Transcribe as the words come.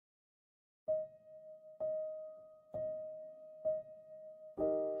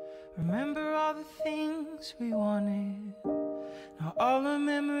Remember all the things we wanted, now all the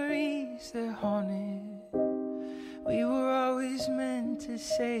memories they're haunted. We were always meant to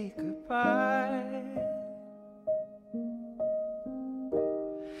say goodbye.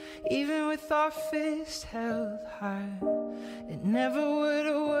 Even with our fists held high, it never would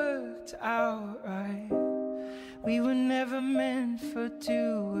have worked out right. We were never meant for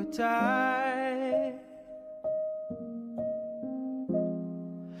do or die.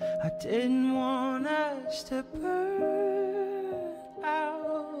 I didn't want us to burn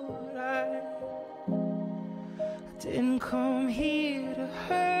out. I didn't come here to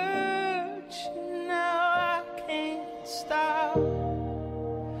hurt you. Now I can't stop.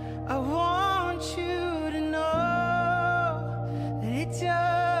 I want you to know that it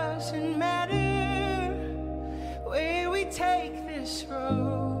doesn't matter where we take this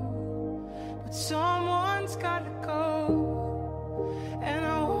road, but someone's gotta go. And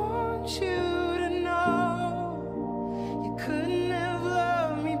I want you to know you couldn't have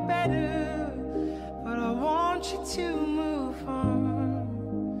loved me better, but I want you to move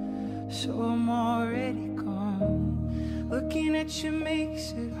on. So I'm already gone. Looking at you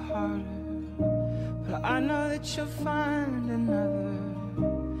makes it harder, but I know that you'll find another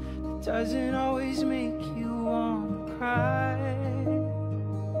that doesn't always make you wanna cry.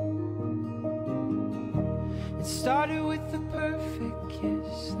 It started with the perfect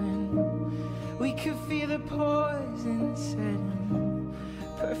kiss, then we could feel the poison setting.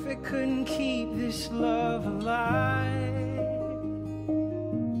 Perfect couldn't keep this love alive.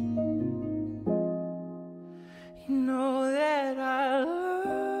 You know that I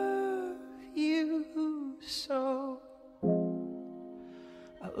love you so.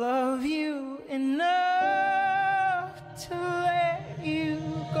 I love you enough to let you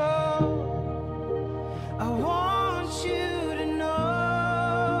go. I want you to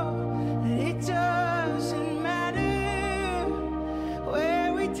know that it doesn't matter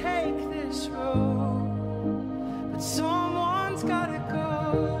where we take this road, but someone's gotta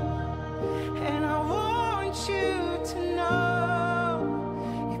go. And I want you to know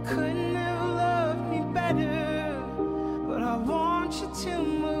you couldn't have loved me better, but I want you to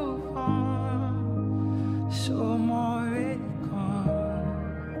move on. So I'm already gone.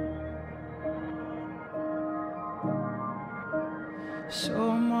 So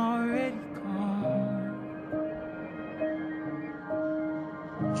I'm already gone.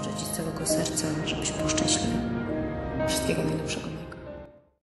 Życzę Ci z całego serca, żebyś był szczęśliwy. Wszystkiego najlepszego.